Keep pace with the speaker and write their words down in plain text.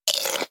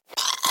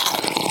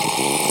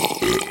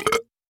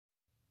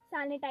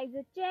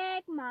Sanitizer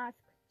check, mask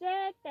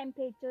check,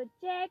 temperature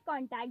check,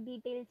 contact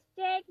details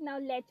check. Now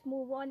let's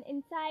move on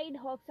inside,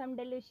 hawk some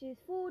delicious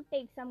food,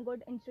 take some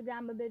good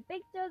Instagrammable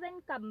pictures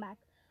and come back.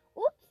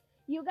 Oops,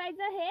 you guys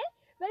are here?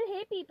 Well,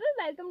 hey people,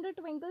 welcome to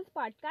Twinkle's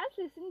podcast.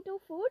 Listen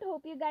to food.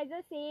 Hope you guys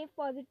are safe,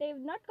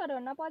 positive, not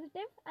corona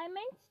positive. I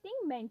meant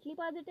staying mentally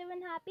positive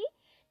and happy,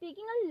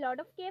 taking a lot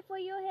of care for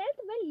your health.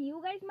 Well,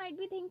 you guys might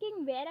be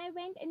thinking where I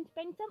went and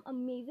spent some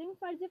amazing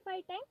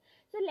Farzified time.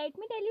 So let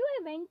me tell you, I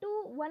went to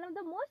one of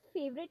the most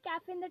favorite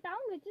cafe in the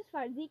town, which is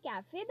Farzi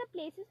Cafe. The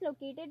place is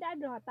located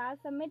at Rohtas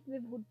Summit,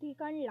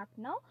 Vibhutikand,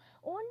 Lucknow,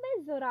 owned by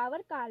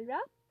Zorawar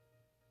Kalra.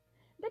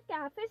 The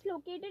cafe is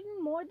located in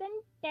more than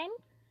 10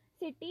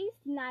 cities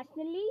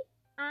nationally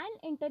and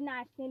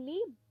internationally,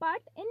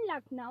 but in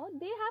Lucknow,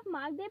 they have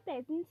marked their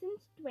presence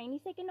since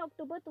 22nd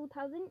October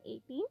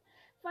 2018.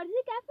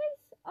 Farzi Cafe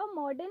is a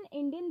modern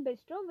Indian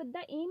bistro with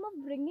the aim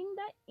of bringing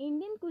the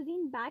Indian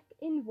cuisine back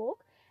in vogue.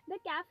 The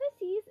cafe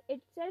sees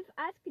itself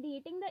as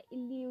creating the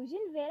illusion,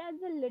 whereas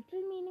the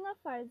literal meaning of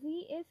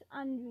Farzi is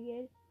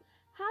unreal.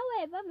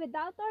 However,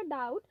 without a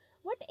doubt,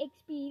 what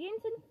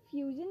experience in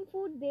fusion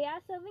food they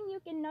are serving, you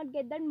cannot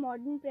get that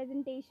modern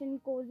presentation,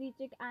 cozy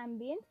chic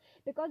ambience,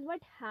 because what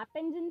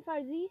happens in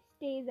Farzi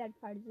stays at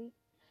Farzi.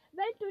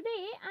 Well,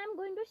 today I'm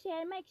going to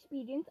share my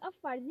experience of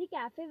Farzi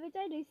Cafe, which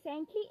I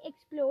recently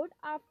explored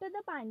after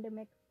the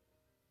pandemic.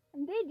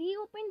 They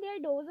reopened their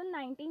doors on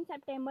 19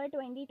 September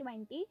 2020,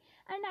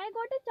 and I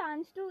got a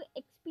chance to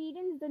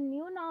experience the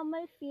new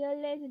normal,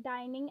 fearless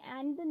dining,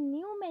 and the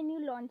new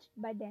menu launched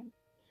by them.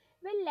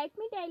 Well, let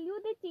me tell you,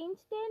 they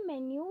changed their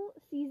menu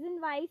season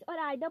wise or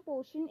add a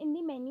portion in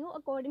the menu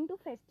according to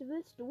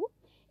festivals too.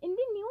 In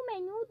the new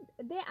menu,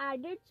 they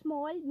added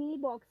small meal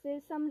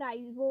boxes, some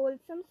rice bowls,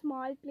 some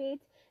small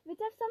plates, which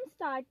have some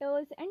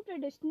starters and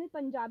traditional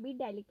Punjabi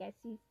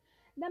delicacies.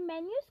 The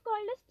menu is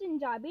called as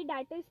Punjabi,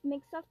 that is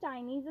mix of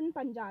Chinese and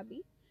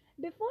Punjabi.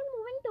 Before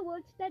moving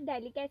towards the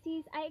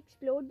delicacies I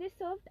explored, they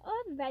served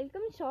a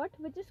welcome shot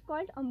which is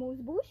called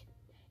amuse bouche.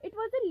 It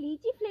was a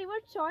lychee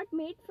flavored shot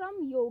made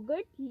from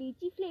yogurt,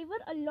 lychee flavor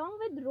along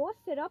with rose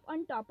syrup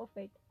on top of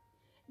it.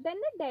 Then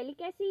the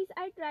delicacies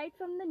I tried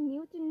from the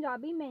new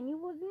Punjabi menu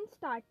was in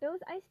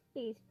starters. I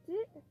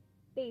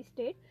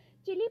tasted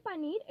chili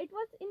paneer. It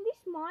was in the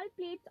small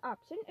plates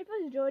option. It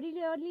was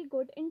really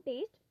good in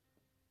taste.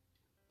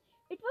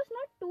 It was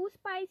not too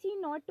spicy,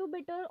 not too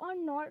bitter or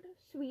not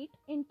sweet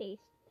in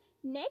taste.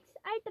 Next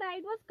I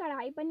tried was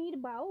kadai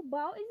paneer bao.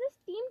 Bao is a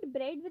steamed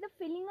bread with a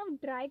filling of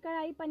dry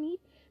kadai paneer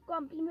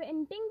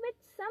complementing with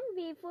some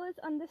wafers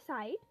on the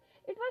side.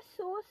 It was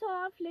so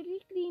soft, little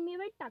creamy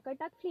with tuck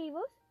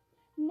flavors.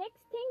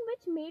 Next thing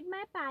which made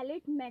my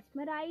palate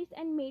mesmerized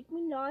and made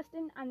me lost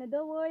in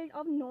another world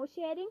of no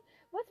sharing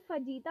was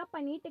fajita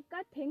paneer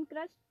tikka thin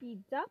crust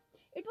pizza.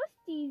 It was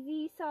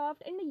cheesy,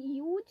 soft and a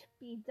huge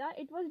pizza.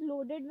 It was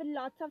loaded with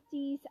lots of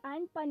cheese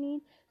and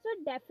paneer, so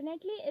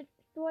definitely it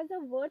was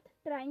a worth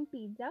trying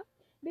pizza.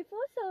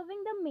 Before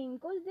serving the main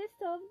course, they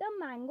served the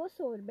mango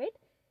sorbet.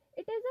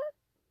 It is a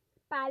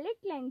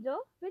palate cleanser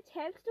which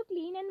helps to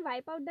clean and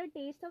wipe out the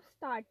taste of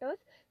starters.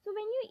 So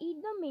when you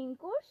eat the main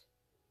course,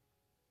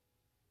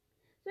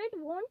 so it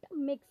won't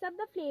mix up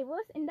the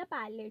flavors in the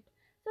palate.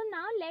 So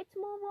now let's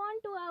move on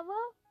to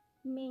our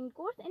main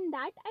course. In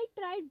that I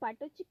tried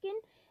butter chicken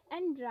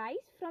and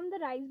rice from the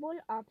rice bowl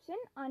option.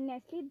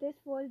 Honestly, this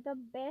was the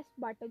best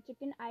butter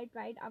chicken I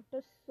tried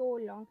after so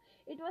long.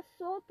 It was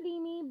so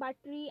creamy,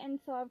 buttery and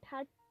soft,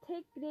 had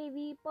thick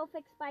gravy,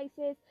 perfect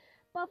spices,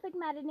 perfect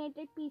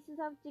marinated pieces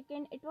of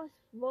chicken. It was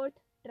worth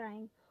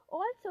trying.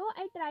 Also,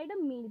 I tried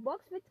a meal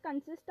box which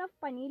consists of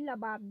paneer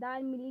lababdar,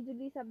 mili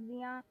juli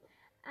sabziyan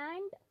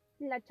and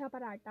lacha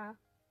paratha.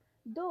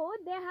 Though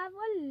they have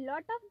a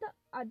lot of the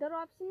other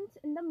options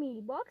in the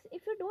meal box,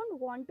 if you don't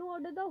want to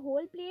order the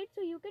whole plate,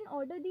 so you can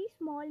order these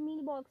small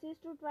meal boxes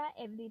to try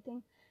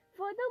everything.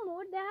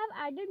 Furthermore, they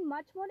have added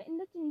much more in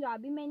the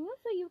Punjabi menu,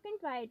 so you can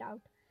try it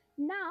out.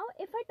 Now,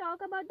 if I talk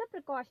about the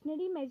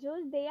precautionary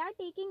measures they are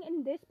taking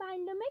in this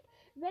pandemic,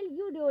 well,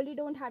 you really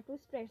don't have to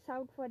stress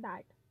out for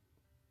that.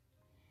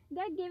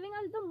 They are giving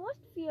us the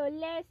most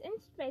fearless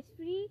and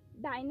stress-free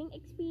dining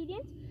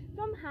experience,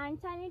 from hand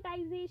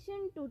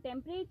sanitization to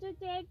temperature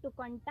check to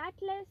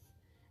contactless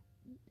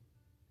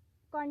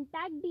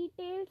contact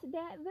details.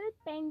 They will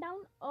pen down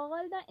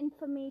all the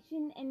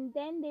information and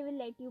then they will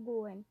let you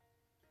go in.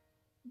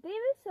 They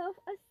will serve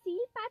a seal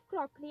pack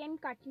crockery and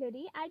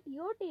cutlery at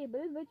your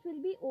table, which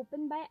will be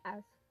opened by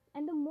us.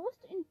 And the most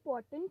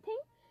important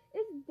thing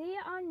is they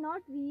are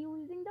not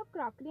reusing the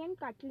crockery and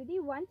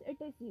cutlery once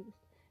it is used.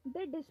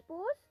 They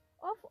dispose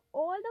of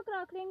all the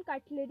crockery and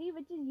cutlery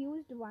which is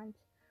used once.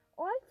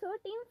 Also,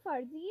 Team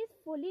Farzi is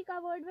fully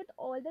covered with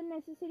all the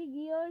necessary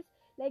gears,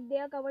 like they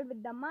are covered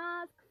with the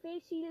mask,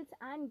 face shields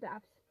and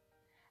gloves.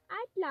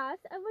 At last,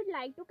 I would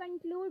like to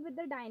conclude with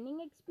the dining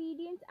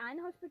experience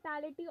and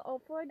hospitality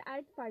offered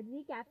at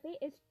Farzi Cafe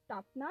is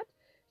top-notch,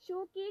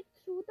 showcased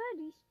through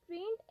the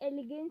restrained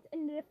elegance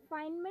and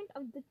refinement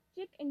of the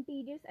chic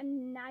interiors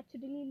and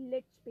naturally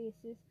lit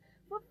spaces.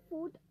 For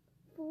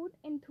food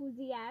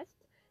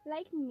enthusiasts,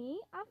 Like me,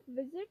 a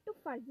visit to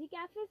Fuzzy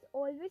Cafe is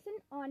always an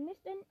honest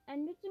and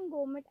enriching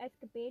gourmet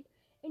escapade.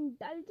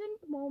 Indulgent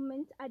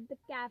moments at the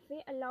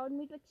cafe allowed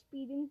me to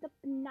experience the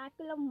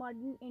pinnacle of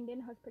modern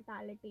Indian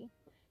hospitality,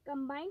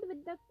 combined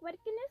with the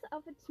quirkiness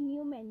of its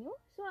new menu.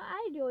 So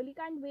I really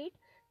can't wait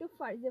to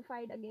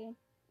Farzified again.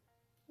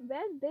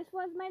 Well, this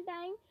was my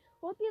time.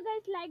 Hope you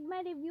guys liked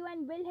my review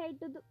and will head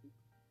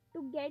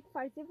to get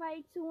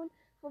Farzified soon.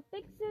 For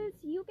pixels,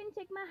 you can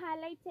check my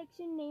highlight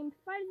section named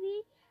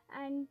Fuzzy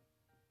and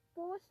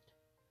post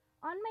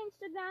on my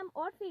Instagram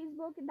or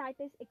Facebook, that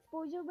is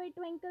Exposure by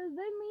Twinkle.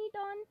 We'll meet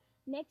on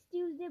next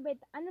Tuesday with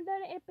another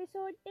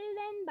episode. Till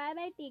then, bye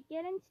bye, take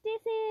care and stay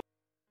safe.